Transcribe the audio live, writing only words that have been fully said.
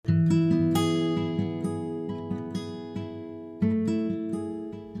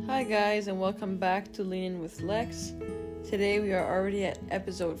Hi guys, and welcome back to Lean In with Lex. Today we are already at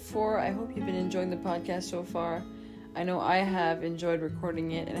episode 4. I hope you've been enjoying the podcast so far. I know I have enjoyed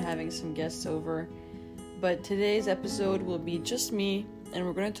recording it and having some guests over. But today's episode will be just me, and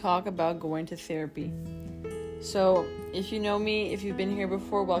we're going to talk about going to therapy. So, if you know me, if you've been here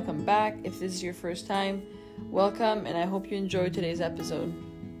before, welcome back. If this is your first time, welcome, and I hope you enjoyed today's episode.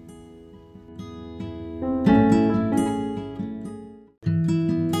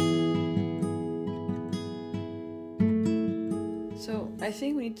 So, I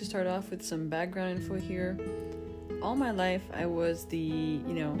think we need to start off with some background info here. All my life, I was the,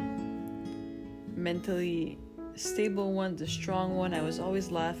 mentally stable one, the strong one. I was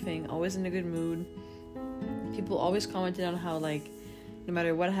always laughing, always in a good mood. People always commented on how, no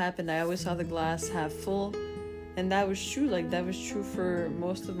matter what happened, I always saw the glass half full. And that was true. That was true for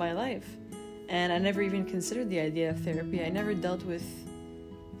most of my life. And I never even considered the idea of therapy. I never dealt with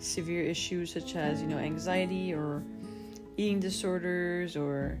severe issues such as, anxiety or eating disorders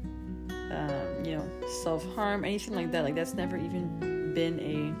or, self-harm, anything like that. That's never even been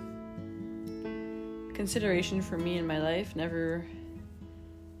a consideration for me in my life. Never,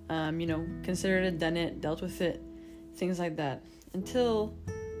 considered it, done it, dealt with it, things like that. Until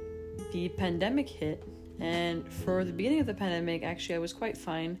the pandemic hit. And for the beginning of the pandemic, actually, I was quite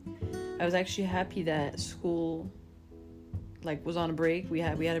fine. I was actually happy that school, was on a break. We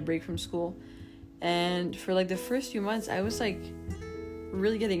had a break from school. And for, the first few months, I was,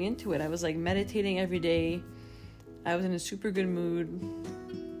 really getting into it. I was, meditating every day. I was in a super good mood,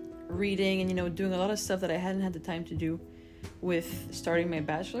 reading and, doing a lot of stuff that I hadn't had the time to do with starting my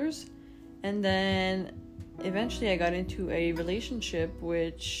bachelor's. And then eventually I got into a relationship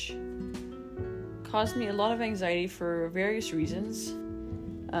which caused me a lot of anxiety for various reasons.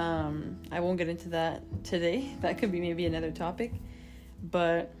 I won't get into that today. That could be maybe another topic.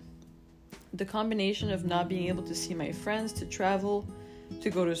 But the combination of not being able to see my friends, to travel, to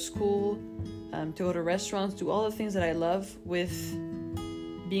go to school, to go to restaurants, do all the things that I love with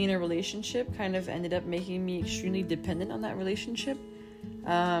being in a relationship kind of ended up making me extremely dependent on that relationship.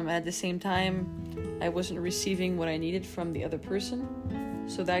 At the same time, I wasn't receiving what I needed from the other person.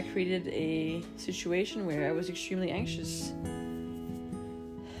 So that created a situation where I was extremely anxious.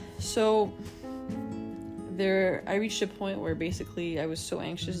 So I reached a point where basically I was so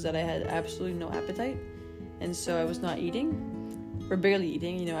anxious that I had absolutely no appetite. And so I was not eating, or barely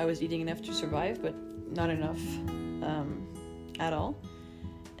eating. I was eating enough to survive, but not enough at all.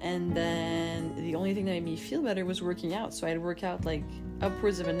 And then the only thing that made me feel better was working out. So I'd work out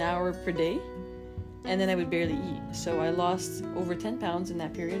upwards of an hour per day, and then I would barely eat. So I lost over 10 pounds in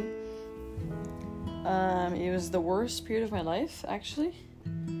that period. It was the worst period of my life, actually,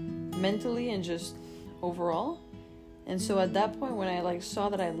 mentally and just overall. And so at that point, when I saw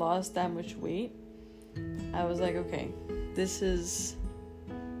that I lost that much weight, I was like, okay,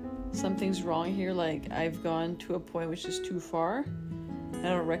 something's wrong here. I've gone to a point which is too far. I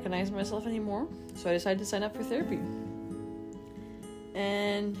don't recognize myself anymore. So I decided to sign up for therapy.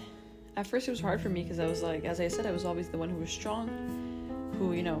 And at first it was hard for me because I was as I said, I was always the one who was strong, who,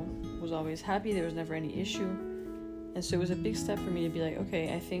 was always happy. There was never any issue. And so it was a big step for me to be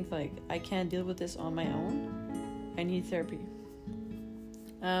okay, I think I can't deal with this on my own. I need therapy.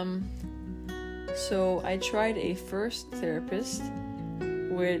 So I tried a first therapist,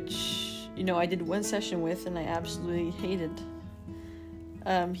 which, I did one session with and I absolutely hated.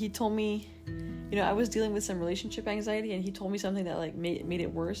 He told me, I was dealing with some relationship anxiety, and he told me something that made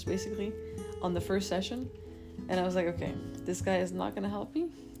it worse, basically, on the first session. And I was like, okay, this guy is not going to help me.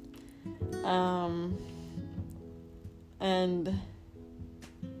 And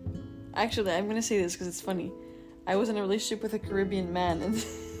actually, I'm going to say this because it's funny. I was in a relationship with a Caribbean man, and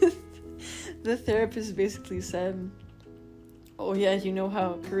the therapist basically said, oh yeah, you know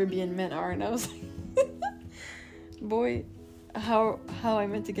how Caribbean men are. And I was like, boy, how I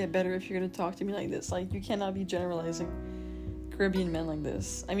meant to get better if you're going to talk to me like this. You cannot be generalizing Caribbean men like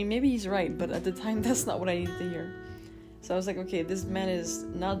this. I mean, maybe he's right, but at the time, that's not what I needed to hear. So I was like, okay, this man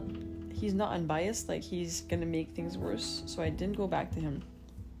he's not unbiased. He's going to make things worse. So I didn't go back to him.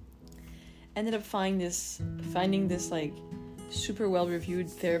 Ended up finding this super well-reviewed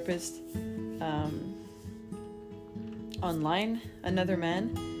therapist online, another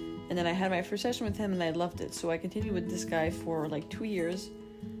man. And then I had my first session with him and I loved it. So I continued with this guy for 2 years.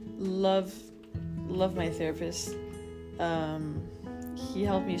 Love my therapist. He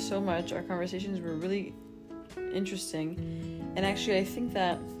helped me so much. Our conversations were really interesting. And actually I think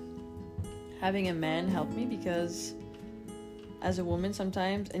that having a man helped me because as a woman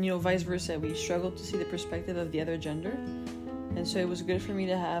sometimes, and vice versa, we struggle to see the perspective of the other gender. And so it was good for me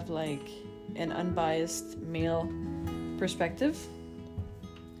to have like an unbiased male perspective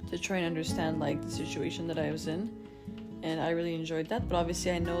to try and understand like the situation that I was in. And I really enjoyed that. But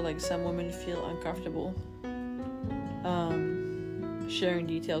obviously I know like some women feel uncomfortable sharing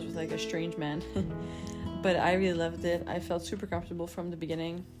details with like a strange man. But I really loved it. I felt super comfortable from the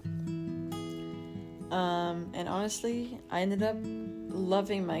beginning. And honestly, I ended up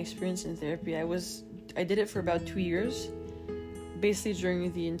loving my experience in therapy. I did it for about 2 years, basically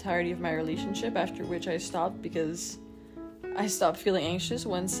during the entirety of my relationship, after which I stopped because I stopped feeling anxious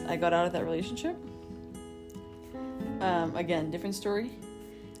once I got out of that relationship. Again, different story.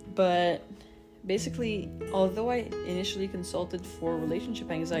 But basically, although I initially consulted for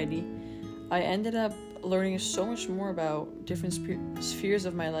relationship anxiety, I ended up learning so much more about different spheres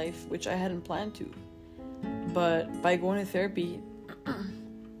of my life, which I hadn't planned to. But by going to therapy,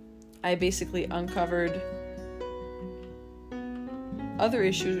 I basically uncovered other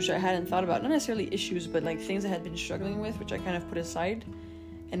issues which I hadn't thought about. Not necessarily issues, but like things I had been struggling with, which I kind of put aside,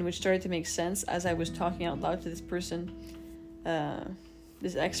 and which started to make sense as I was talking out loud to this person,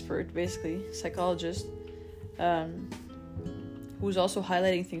 this expert, basically, psychologist, who was also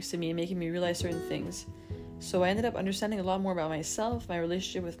highlighting things to me and making me realize certain things. So I ended up understanding a lot more about myself, my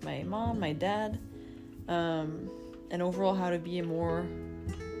relationship with my mom, my dad, and overall how to be a more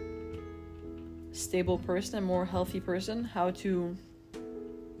stable person, a more healthy person, how to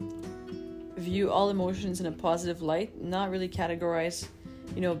view all emotions in a positive light, not really categorize,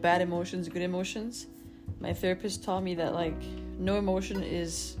 bad emotions, good emotions. My therapist taught me that like no emotion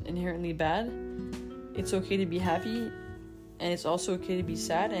is inherently bad. It's okay to be happy, and it's also okay to be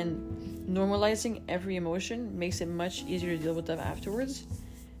sad, and normalizing every emotion makes it much easier to deal with them afterwards.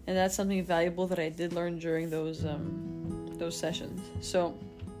 And that's something valuable that I did learn during those sessions. So,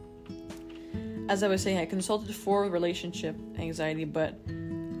 as I was saying, I consulted for relationship anxiety, but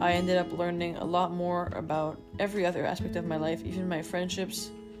I ended up learning a lot more about every other aspect of my life, even my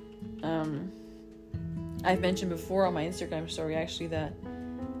friendships. I've mentioned before on my Instagram story, actually, that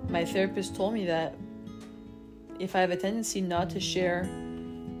my therapist told me that if I have a tendency not to share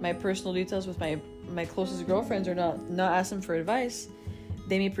my personal details with my closest girlfriends or not ask them for advice,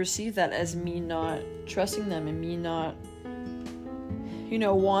 they may perceive that as me not trusting them and me not,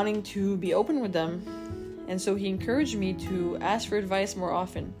 wanting to be open with them. And so he encouraged me to ask for advice more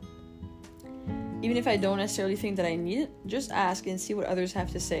often. Even if I don't necessarily think that I need it, just ask and see what others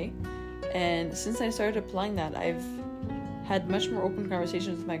have to say. And since I started applying that, I've had much more open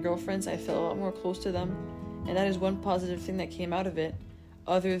conversations with my girlfriends. I felt a lot more close to them. And that is one positive thing that came out of it,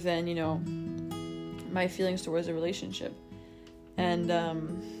 other than, my feelings towards a relationship. And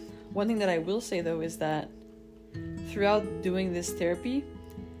one thing that I will say, though, is that throughout doing this therapy,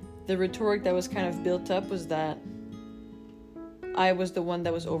 the rhetoric that was kind of built up was that I was the one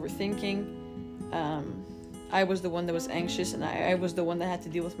that was overthinking. I was the one that was anxious, and I was the one that had to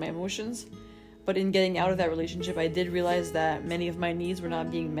deal with my emotions. But in getting out of that relationship, I did realize that many of my needs were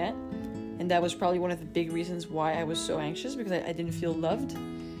not being met. And that was probably one of the big reasons why I was so anxious, because I didn't feel loved.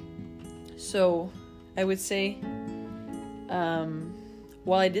 So I would say,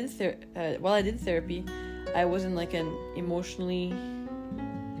 while I did therapy, I was in like an emotionally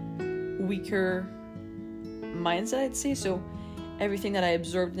weaker mindset, I'd say. So everything that I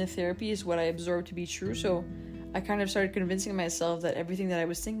absorbed in the therapy is what I absorbed to be true. So I kind of started convincing myself that everything that I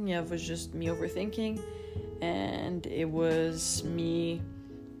was thinking of was just me overthinking, and it was me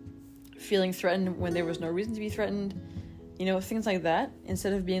feeling threatened when there was no reason to be threatened, things like that,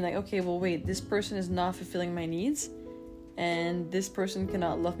 instead of being like, okay, well, wait, this person is not fulfilling my needs, and this person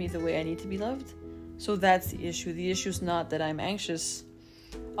cannot love me the way I need to be loved. So that's the issue. The issue is not that I'm anxious.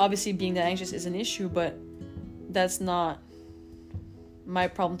 Obviously, being that anxious is an issue, but that's not my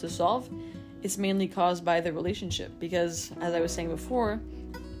problem to solve. It's mainly caused by the relationship, because, as I was saying before,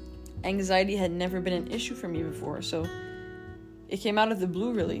 anxiety had never been an issue for me before. So it came out of the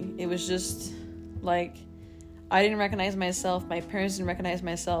blue, really. It was just like I didn't recognize myself. My parents didn't recognize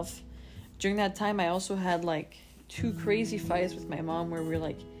myself. During that time, I also had like 2 crazy fights with my mom where we were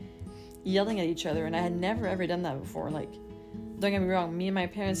like yelling at each other, and I had never ever done that before. Like, don't get me wrong, me and my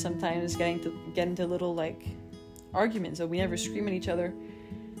parents sometimes get into little like arguments, so we never scream at each other.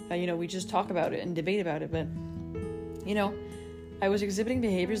 We just talk about it and debate about it. But I was exhibiting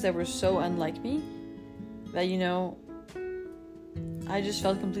behaviors that were so unlike me that I just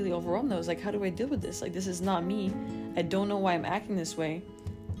felt completely overwhelmed. I was like, how do I deal with this? Like, this is not me. I don't know why I'm acting this way.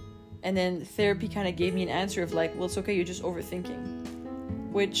 And then therapy kind of gave me an answer of like, well, it's okay, you're just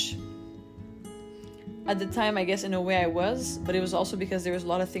overthinking. Which, at the time, I guess in a way I was, but it was also because there was a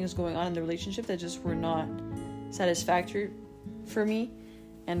lot of things going on in the relationship that just were not satisfactory for me,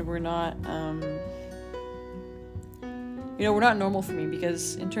 and were not were not normal for me,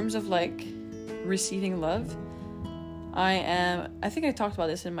 because in terms of like receiving love, I think I talked about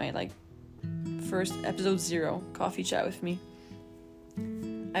this in my like first episode 0, coffee chat with me.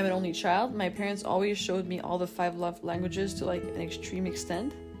 I'm an only child. My parents always showed me all the 5 love languages to like an extreme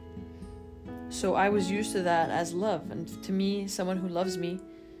extent. So I was used to that as love. And to me, someone who loves me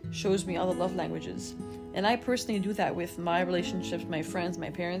shows me all the love languages. And I personally do that with my relationships, my friends, my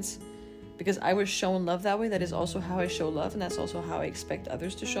parents, because I was shown love that way. That is also how I show love, and that's also how I expect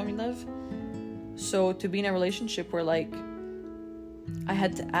others to show me love. So to be in a relationship where like I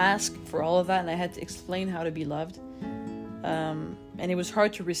had to ask for all of that, and I had to explain how to be loved, and it was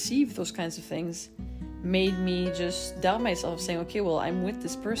hard to receive those kinds of things, made me just doubt myself, saying, okay, well, I'm with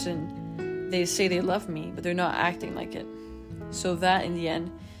this person, they say they love me, but they're not acting like it. So that in the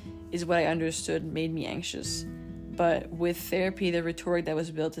end is what I understood made me anxious. But with therapy, the rhetoric that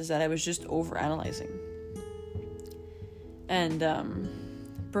was built is that I was just overanalyzing. And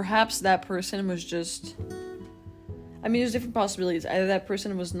perhaps that person was just, there's different possibilities. Either that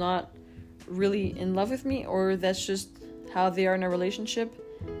person was not really in love with me, or that's just how they are in a relationship.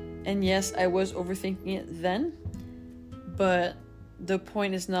 And yes, I was overthinking it then, but the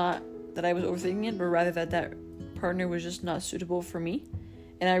point is not that I was overthinking it, but rather that partner was just not suitable for me.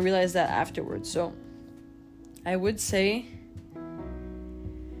 And I realized that afterwards. So I would say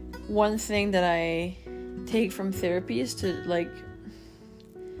one thing that I take from therapy is to like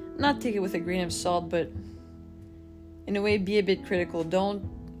not take it with a grain of salt, but in a way be a bit critical. Don't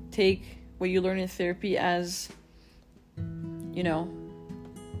take what you learn in therapy as,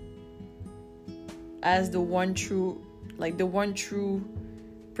 as the one true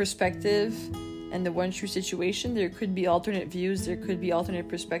perspective and the one true situation. There could be alternate views, there could be alternate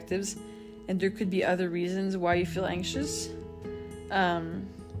perspectives, and there could be other reasons why you feel anxious. And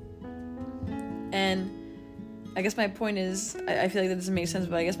I guess my point is, I feel like that doesn't make sense,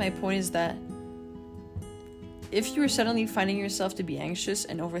 but I guess my point is that if you're suddenly finding yourself to be anxious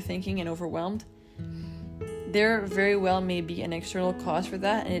and overthinking and overwhelmed, there very well may be an external cause for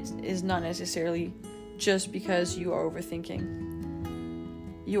that, and it is not necessarily just because you are overthinking.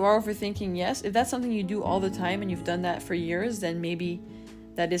 You are overthinking, yes. If that's something you do all the time and you've done that for years, then maybe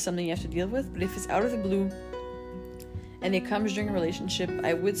that is something you have to deal with. But if it's out of the blue and it comes during a relationship,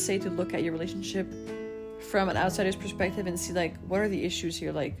 I would say to look at your relationship from an outsider's perspective and see, like, what are the issues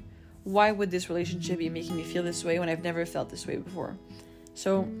here? Like, why would this relationship be making me feel this way when I've never felt this way before?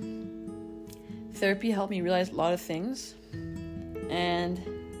 So therapy helped me realize a lot of things. And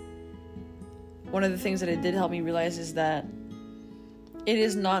one of the things that it did help me realize is that it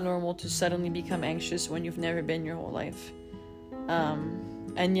is not normal to suddenly become anxious when you've never been your whole life.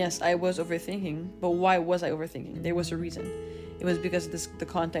 And yes, I was overthinking, but why was I overthinking? There was a reason. It was because of the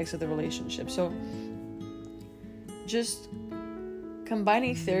context of the relationship. So just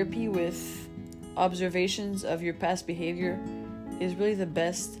combining therapy with observations of your past behavior is really the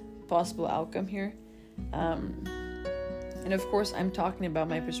best possible outcome here. And of course, I'm talking about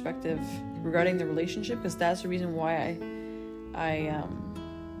my perspective regarding the relationship, because that's the reason why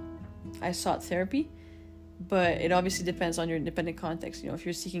I sought therapy. But it obviously depends on your independent context. If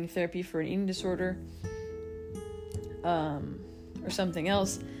you're seeking therapy for an eating disorder or something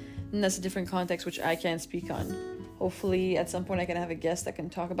else, then that's a different context which I can't speak on. Hopefully at some point I can have a guest that can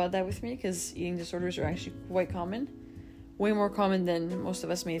talk about that with me, because eating disorders are actually quite common. Way more common than most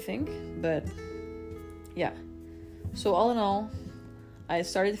of us may think. But yeah. So all in all, I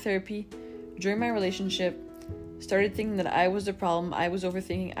started therapy during my relationship, started thinking that I was the problem, I was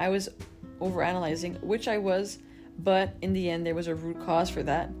overthinking, I was overanalyzing, which I was, but in the end there was a root cause for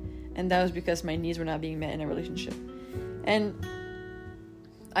that, and that was because my needs were not being met in a relationship. And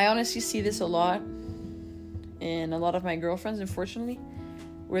I honestly see this a lot in a lot of my girlfriends, unfortunately,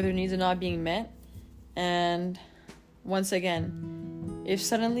 where their needs are not being met. And once again, if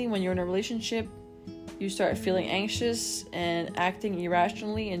suddenly when you're in a relationship you start feeling anxious and acting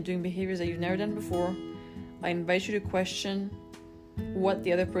irrationally and doing behaviors that you've never done before, I invite you to question what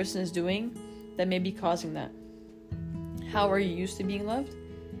the other person is doing that may be causing that. How are you used to being loved?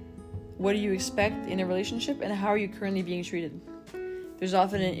 What do you expect in a relationship? And how are you currently being treated? There's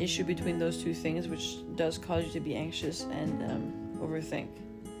often an issue between those two things, which does cause you to be anxious and overthink.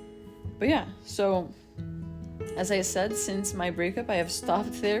 But yeah, so as I said, since my breakup, I have stopped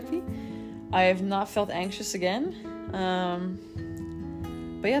therapy. I have not felt anxious again.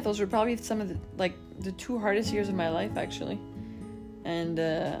 But yeah, those were probably some of the 2 hardest years of my life, actually. And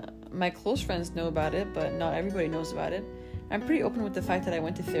my close friends know about it, but not everybody knows about it. I'm pretty open with the fact that I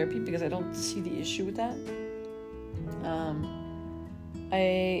went to therapy, because I don't see the issue with that.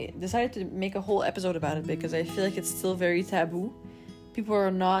 I decided to make a whole episode about it because I feel like it's still very taboo. People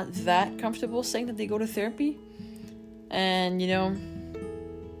are not that comfortable saying that they go to therapy. And,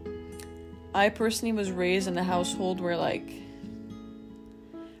 I personally was raised in a household where,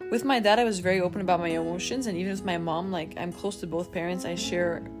 with my dad, I was very open about my emotions. And even with my mom, I'm close to both parents. I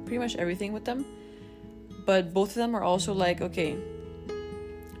share pretty much everything with them. But both of them are also okay,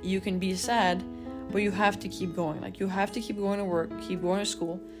 you can be sad, but you have to keep going. You have to keep going to work, keep going to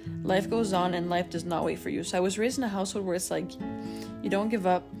school. Life goes on and life does not wait for you. So I was raised in a household where it's you don't give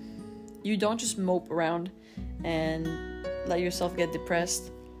up. You don't just mope around and let yourself get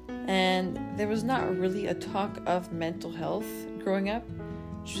depressed. And there was not really a talk of mental health growing up,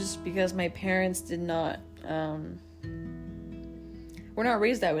 just because my parents did not, we're not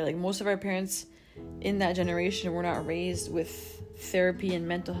raised that way. Most of our parents in that generation were not raised with therapy and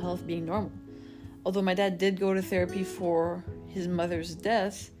mental health being normal. Although my dad did go to therapy for his mother's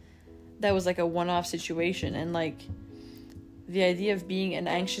death, that was a one-off situation. And the idea of being an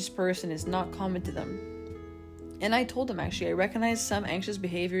anxious person is not common to them. And I told them, actually, I recognize some anxious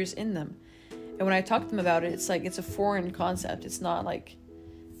behaviors in them. And when I talk to them about it, it's a foreign concept. It's not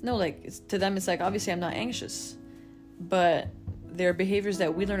to them, it's obviously I'm not anxious. But there are behaviors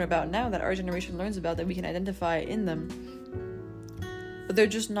that we learn about now, that our generation learns about, that we can identify in them. But they're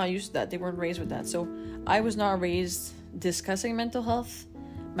just not used to that. They weren't raised with that. So I was not raised discussing mental health.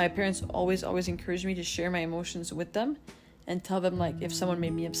 My parents always encouraged me to share my emotions with them and tell them if someone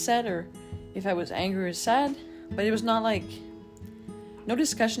made me upset or if I was angry or sad. But it was not no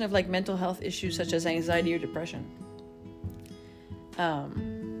discussion of mental health issues such as anxiety or depression.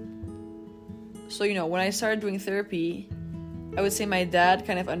 So when I started doing therapy, I would say my dad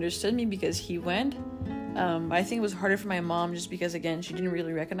kind of understood me because he went. I think it was harder for my mom just because, again, she didn't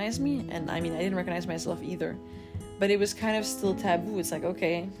really recognize me. And I didn't recognize myself either. But it was kind of still taboo. It's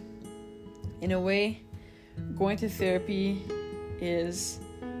okay, in a way, going to therapy is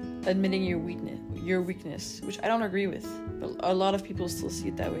admitting your weakness, which I don't agree with. But a lot of people still see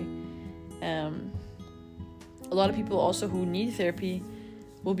it that way. A lot of people also who need therapy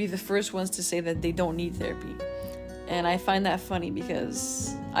will be the first ones to say that they don't need therapy. And I find that funny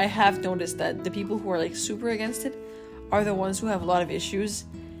because I have noticed that the people who are super against it are the ones who have a lot of issues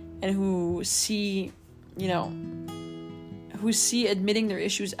and who see admitting their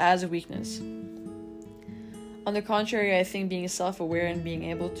issues as a weakness. On the contrary, I think being self-aware and being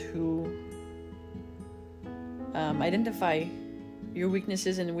able to identify your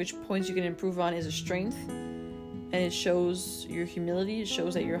weaknesses and which points you can improve on is a strength. And it shows your humility, it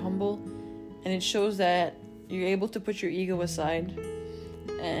shows that you're humble, and it shows that you're able to put your ego aside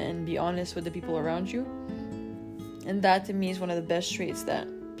and be honest with the people around you. And that to me is one of the best traits that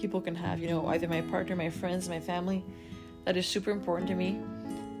people can have. Either my partner, my friends, my family. That is super important to me.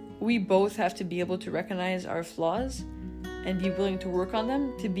 We both have to be able to recognize our flaws and be willing to work on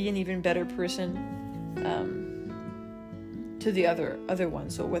them to be an even better person to the other one.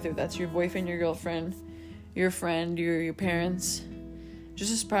 So whether that's your boyfriend, your girlfriend, your friend, your parents,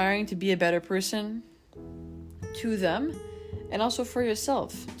 just aspiring to be a better person to them, and also for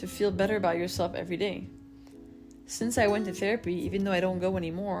yourself, to feel better about yourself every day. Since I went to therapy, even though I don't go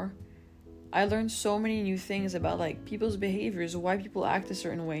anymore, I learned so many new things about people's behaviors, why people act a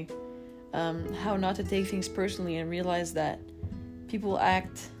certain way, how not to take things personally, and realize that people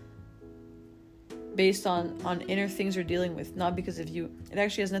act based on inner things they're dealing with, not because of you. It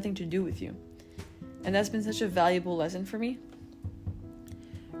actually has nothing to do with you. And that's been such a valuable lesson for me,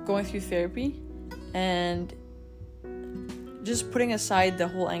 going through therapy. And just putting aside the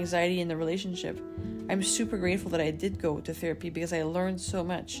whole anxiety in the relationship, I'm super grateful that I did go to therapy because I learned so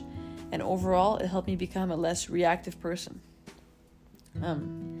much. And overall, it helped me become a less reactive person.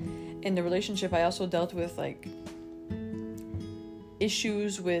 In the relationship, I also dealt with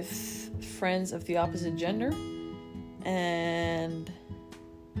issues with friends of the opposite gender. And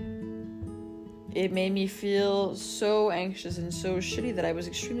it made me feel so anxious and so shitty that I was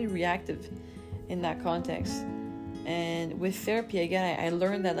extremely reactive in that context. And with therapy, again, I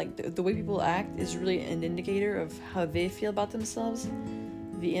learned that the way people act is really an indicator of how they feel about themselves,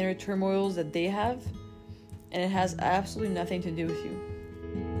 the inner turmoils that they have, and it has absolutely nothing to do with you.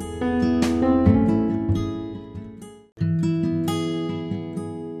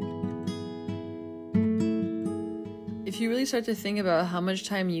 If you really start to think about how much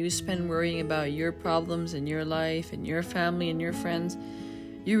time you spend worrying about your problems in your life and your family and your friends,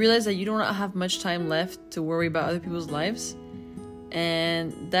 you realize that you don't have much time left to worry about other people's lives.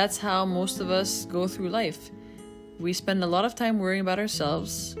 And that's how most of us go through life. We spend a lot of time worrying about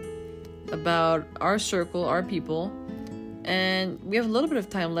ourselves, about our circle, our people, And we have a little bit of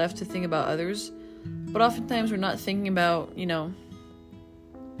time left to think about others, but oftentimes we're not thinking about,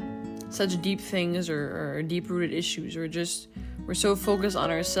 such deep things or deep-rooted issues. We're so focused on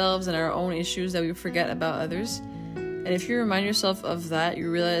ourselves and our own issues that we forget about others. And if you remind yourself of that,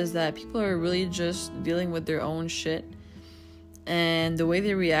 you realize that people are really just dealing with their own shit. And the way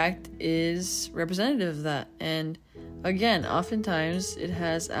they react is representative of that. And again, oftentimes it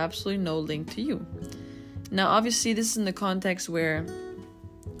has absolutely no link to you. Now, obviously, this is in the context where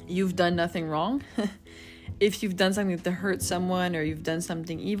you've done nothing wrong. If you've done something to hurt someone, or you've done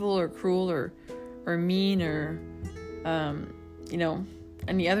something evil or cruel or mean or,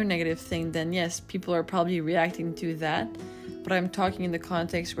 any other negative thing, then yes, people are probably reacting to that. But I'm talking in the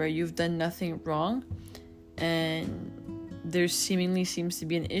context where you've done nothing wrong and there seemingly seems to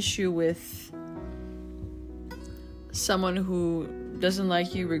be an issue with someone who doesn't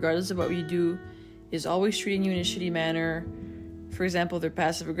like you regardless of what you do, is always treating you in a shitty manner. For example, they're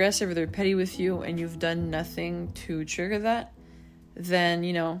passive aggressive or they're petty with you and you've done nothing to trigger that, then,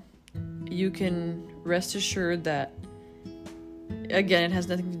 you can rest assured that, again, it has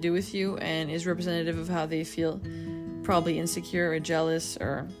nothing to do with you and is representative of how they feel, probably insecure or jealous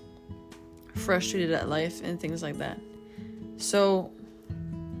or frustrated at life and things like that. So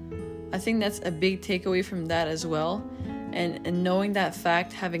I think that's a big takeaway from that as well. And knowing that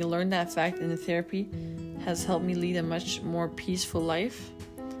fact, having learned that fact in the therapy, has helped me lead a much more peaceful life.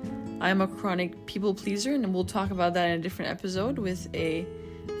 I'm a chronic people pleaser, and we'll talk about that in a different episode with a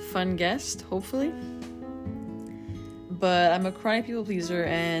fun guest, hopefully. But I'm a chronic people pleaser,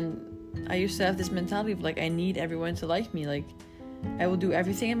 and I used to have this mentality of I need everyone to like me. I will do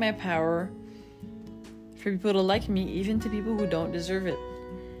everything in my power for people to like me, even to people who don't deserve it.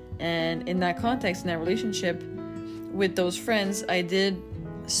 And in that context, in that relationship with those friends, I did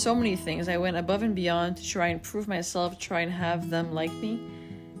so many things. I went above and beyond to try and prove myself, try and have them like me.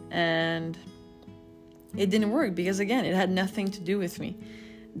 And it didn't work because, again, it had nothing to do with me.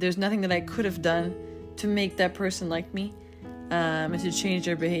 There's nothing that I could have done to make that person like me and to change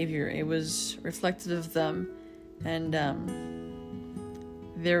their behavior. It was reflective of them and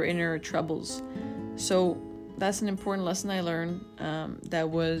their inner troubles. So that's an important lesson I learned that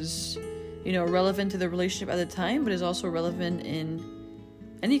was, relevant to the relationship at the time, but is also relevant in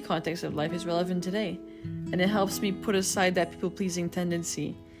any context of life, is relevant today. And it helps me put aside that people-pleasing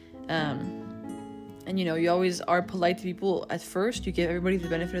tendency. And you always are polite to people at first. You give everybody the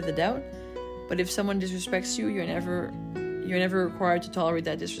benefit of the doubt. But if someone disrespects you, you're never required to tolerate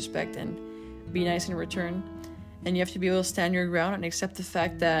that disrespect and be nice in return. And you have to be able to stand your ground and accept the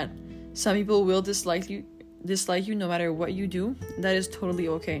fact that some people will dislike you no matter what you do. That is totally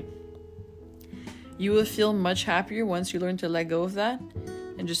okay. You will feel much happier once you learn to let go of that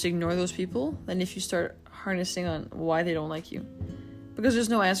and just ignore those people than if you start harnessing on why they don't like you. Because there's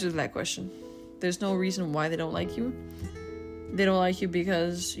no answer to that question. There's no reason why they don't like you. They don't like you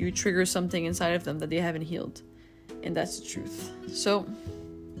because you trigger something inside of them that they haven't healed. And that's the truth. So,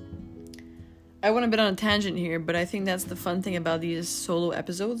 I went a bit on a tangent here, but I think that's the fun thing about these solo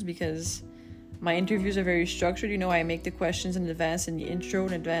episodes, because my interviews are very structured. I make the questions in advance, in the intro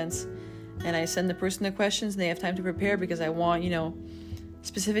in advance, and I send the person the questions and they have time to prepare because I want,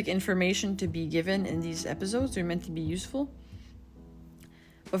 specific information to be given in these episodes. They're meant to be useful.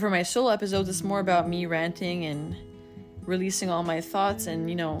 But for my solo episodes, it's more about me ranting and releasing all my thoughts and,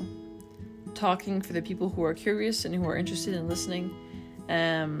 talking for the people who are curious and who are interested in listening.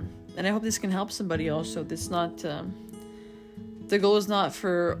 And I hope this can help somebody also. It's not, the goal is not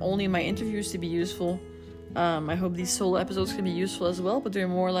for only my interviews to be useful. I hope these solo episodes can be useful as well, but they're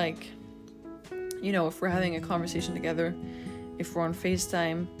more like, if we're having a conversation together, if we're on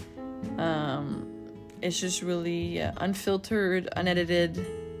FaceTime, it's just really unfiltered, unedited,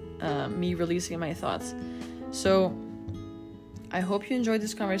 me releasing my thoughts. So I hope you enjoyed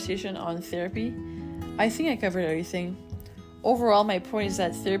this conversation on therapy. I think I covered everything. Overall, my point is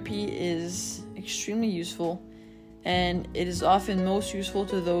that therapy is extremely useful, and it is often most useful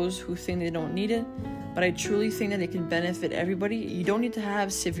to those who think they don't need it, but I truly think that it can benefit everybody. You don't need to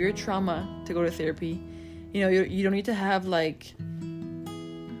have severe trauma to go to therapy. You don't need to have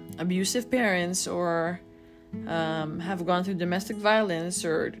abusive parents or have gone through domestic violence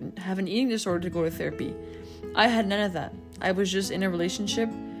or have an eating disorder to go to therapy. I had none of that. I was just in a relationship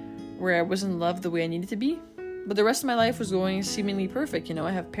where I wasn't loved the way I needed to be, but the rest of my life was going seemingly perfect.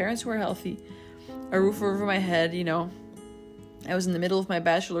 I have parents who are healthy, a roof over my head. I was in the middle of my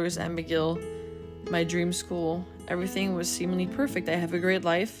bachelor's at McGill, my dream school. Everything was seemingly perfect. I have a great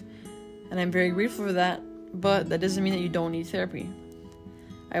life, and I'm very grateful for that, but that doesn't mean that you don't need therapy.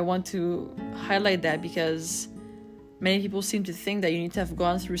 I want to highlight that because Many people seem to think that you need to have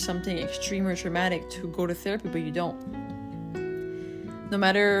gone through something extreme or traumatic to go to therapy, but you don't. No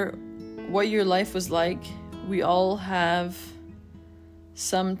matter what your life was like, we all have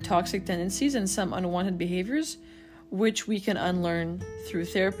some toxic tendencies and some unwanted behaviors, which we can unlearn through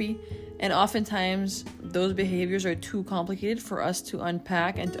therapy. And oftentimes, those behaviors are too complicated for us to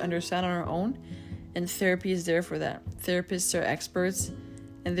unpack and to understand on our own. And therapy is there for that. Therapists are experts,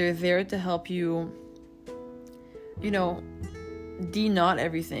 and they're there to help you, de-knot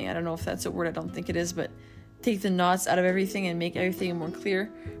everything. I don't know if that's a word, I don't think it is, but take the knots out of everything and make everything more clear,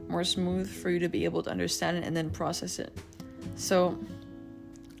 more smooth for you to be able to understand it and then process it. So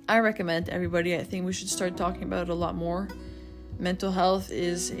I recommend to everybody, I think we should start talking about it a lot more. Mental health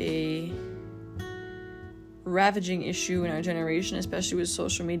is a ravaging issue in our generation, especially with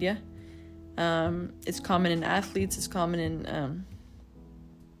social media. It's common in athletes, it's common in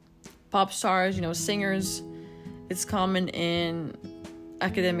pop stars, singers. It's common in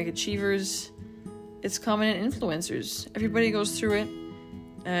academic achievers. It's common in influencers. Everybody goes through it.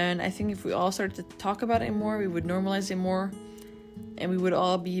 And I think if we all started to talk about it more, we would normalize it more. And we would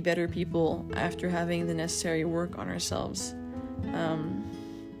all be better people after having the necessary work on ourselves.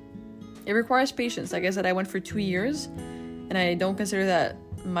 It requires patience. Like I said, I went for 2 years. And I don't consider that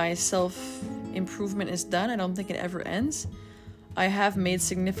my self-improvement is done. I don't think it ever ends. I have made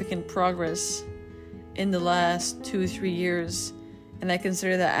significant progress in the last 2-3 years, and I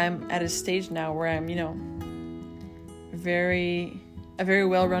consider that I'm at a stage now where I'm, a very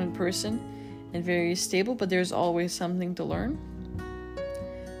well-rounded person and very stable, but there's always something to learn.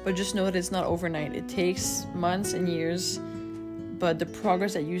 But just know that it's not overnight. It takes months and years, but the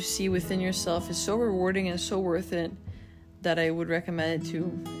progress that you see within yourself is so rewarding and so worth it that I would recommend it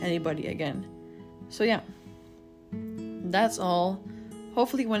to anybody again. So yeah, that's all.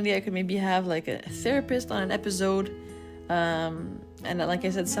 Hopefully one day I could maybe have like a therapist on an episode, and like I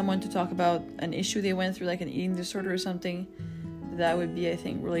said, someone to talk about an issue they went through, like an eating disorder or something. That would be, I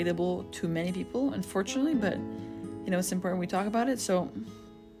think, relatable to many people, unfortunately, but it's important we talk about it. So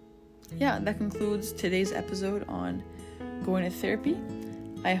yeah, that concludes today's episode on going to therapy.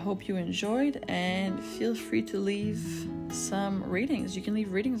 I hope you enjoyed, and feel free to leave some ratings. You can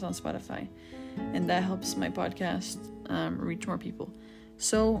leave ratings on Spotify, and that helps my podcast reach more people.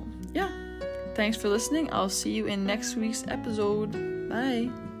 So yeah, thanks for listening. I'll see you in next week's episode.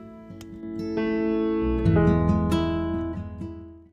 Bye.